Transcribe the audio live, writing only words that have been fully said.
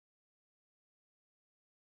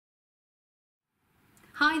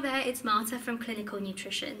Hi there, it's Marta from Clinical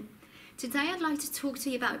Nutrition. Today I'd like to talk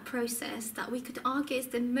to you about a process that we could argue is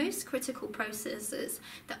the most critical processes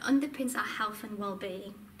that underpins our health and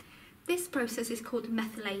well-being. This process is called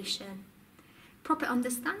methylation. Proper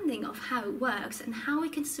understanding of how it works and how we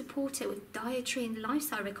can support it with dietary and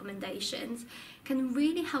lifestyle recommendations can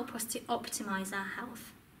really help us to optimize our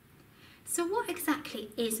health. So what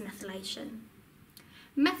exactly is methylation?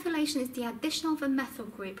 Methylation is the addition of a methyl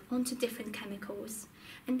group onto different chemicals,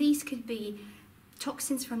 and these could be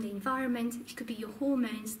toxins from the environment, it could be your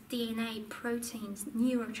hormones, DNA, proteins,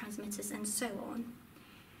 neurotransmitters, and so on.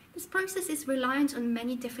 This process is reliant on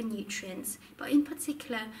many different nutrients, but in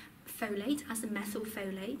particular folate as a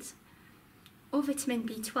methylfolate, or vitamin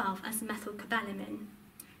B12 as methylcobalamin.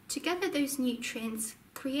 Together those nutrients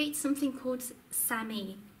create something called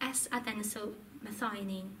SAMe,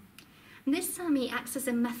 S-adenosylmethionine. And this SAMe acts as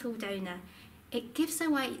a methyl donor. It gives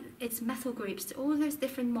away its methyl groups to all those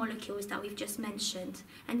different molecules that we've just mentioned,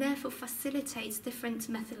 and therefore facilitates different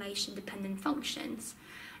methylation dependent functions.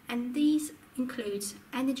 And these include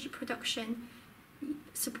energy production,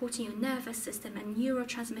 supporting your nervous system and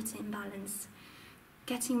neurotransmitter imbalance,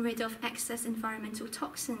 getting rid of excess environmental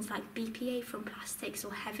toxins like BPA from plastics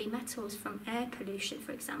or heavy metals from air pollution,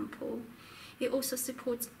 for example. It also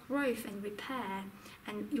supports growth and repair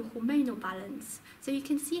and your hormonal balance. So you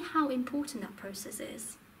can see how important that process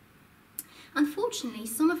is. Unfortunately,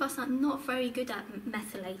 some of us are not very good at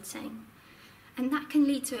methylating, and that can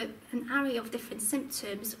lead to an array of different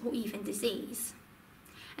symptoms or even disease.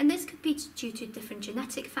 And this could be due to different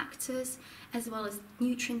genetic factors, as well as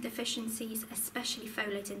nutrient deficiencies, especially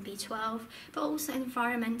folate and B12, but also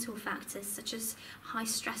environmental factors such as high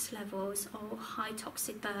stress levels or high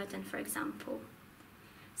toxic burden, for example.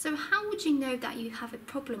 So how would you know that you have a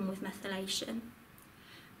problem with methylation?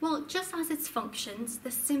 Well, just as it functions,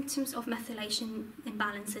 the symptoms of methylation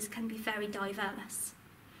imbalances can be very diverse.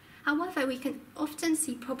 However, we can often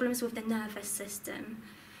see problems with the nervous system.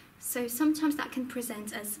 So sometimes that can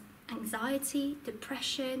present as anxiety,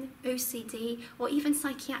 depression, OCD, or even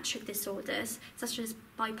psychiatric disorders such as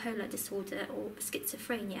bipolar disorder or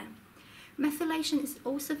schizophrenia. Methylation is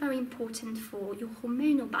also very important for your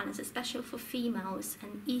hormonal balance, especially for females,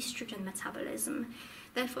 and estrogen metabolism.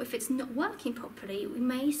 Therefore, if it's not working properly, we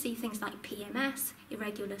may see things like PMS,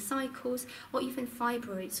 irregular cycles, or even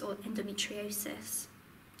fibroids or endometriosis.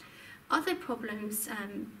 Other problems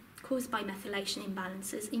caused by methylation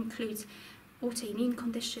imbalances include autoimmune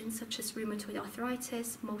conditions such as rheumatoid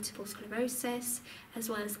arthritis, multiple sclerosis, as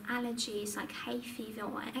well as allergies like hay fever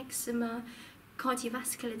or eczema,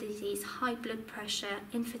 cardiovascular disease, high blood pressure,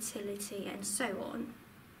 infertility, and so on.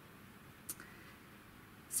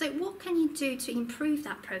 So what can you do to improve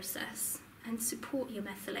that process and support your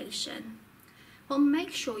methylation? Well,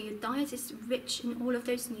 make sure your diet is rich in all of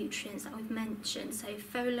those nutrients that we've mentioned, so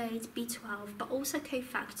folate, B12, but also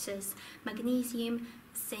cofactors, magnesium,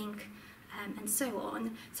 zinc, and so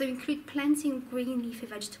on. So include plenty of green leafy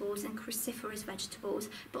vegetables and cruciferous vegetables,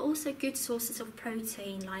 but also good sources of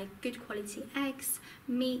protein like good quality eggs,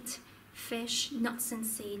 meat, fish, nuts and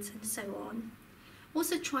seeds, and so on.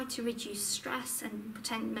 Also try to reduce stress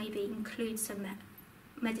and maybe include some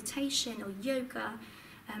meditation or yoga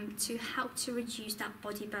to help to reduce that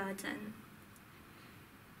body burden.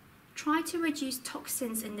 Try to reduce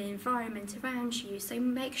toxins in the environment around you, so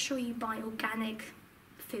make sure you buy organic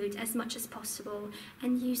food as much as possible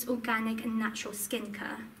and use organic and natural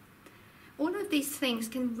skincare. All of these things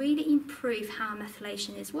can really improve how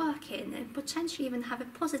methylation is working and potentially even have a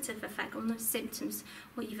positive effect on those symptoms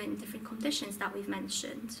or even different conditions that we've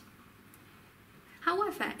mentioned.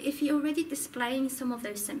 However, if you're already displaying some of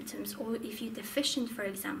those symptoms, or if you're deficient, for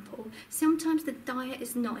example, sometimes the diet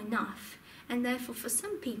is not enough, and therefore for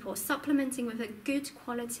some people, supplementing with a good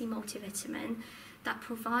quality multivitamin that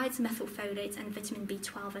provides methylfolate and vitamin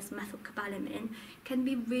B12 as methylcobalamin can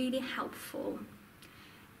be really helpful.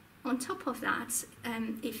 On top of that,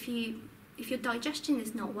 if your digestion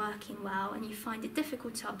is not working well and you find it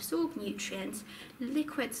difficult to absorb nutrients,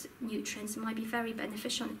 liquid nutrients might be very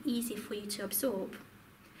beneficial and easy for you to absorb.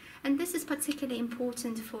 And this is particularly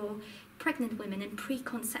important for pregnant women and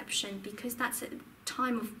preconception, because that's a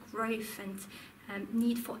time of growth and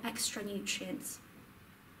need for extra nutrients.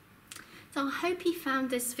 So I hope you found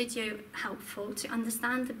this video helpful to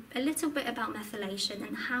understand a little bit about methylation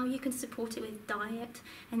and how you can support it with diet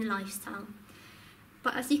and lifestyle.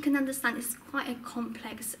 But as you can understand, it's quite a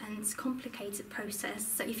complex and complicated process.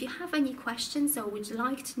 So if you have any questions or would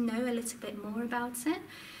like to know a little bit more about it,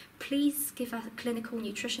 please give our clinical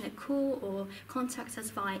nutrition a call or contact us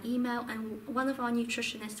via email, and one of our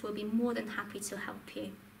nutritionists will be more than happy to help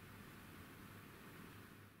you.